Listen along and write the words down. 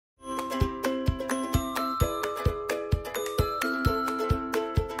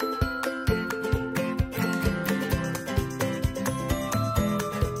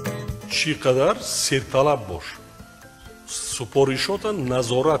چی قدر سرطلب باش سپارشاتا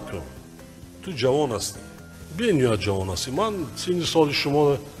نظارت کن تو جوان هستی بین یا جوان هستی من سین سال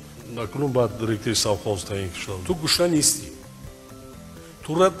شما نکنون بعد دایرکتور سوخاز تعیین شدم تو گوشته نیستی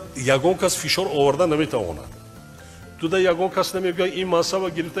تو را یگان کس فشار آورده نمیتواند تو دا یگان کس نمیگه این مسئله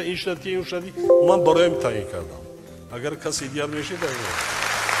گرفته این شدی این شدی من برایم تعیین کردم اگر کسی دیگر میشه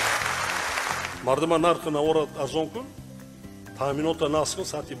مردم نرخ نوار ارزان کن تامینات نصب کن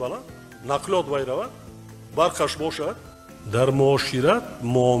سطحی بالا نقلات وای برخش باشد در معاشرت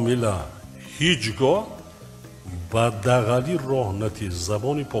معامله هیچگاه با دغلی راه نتی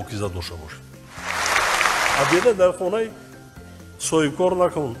زبانی پاکیزه داشته باشد ابیده در خانه صاحبکار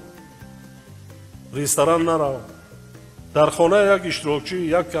نکن رستوران نرو در خانه یک اشتراکچی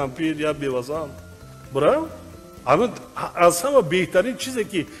یک کمپیر یک بیوزن برای از همه بهترین چیزی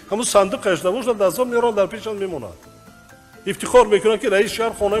که همون صندوق داشته باشد دستان میارن در پیشان میموند افتخار میکنن که رئیس شهر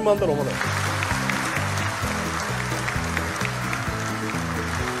خانه من در آمده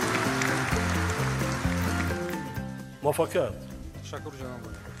موفقیت تشکر جناب.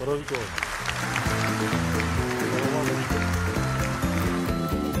 برای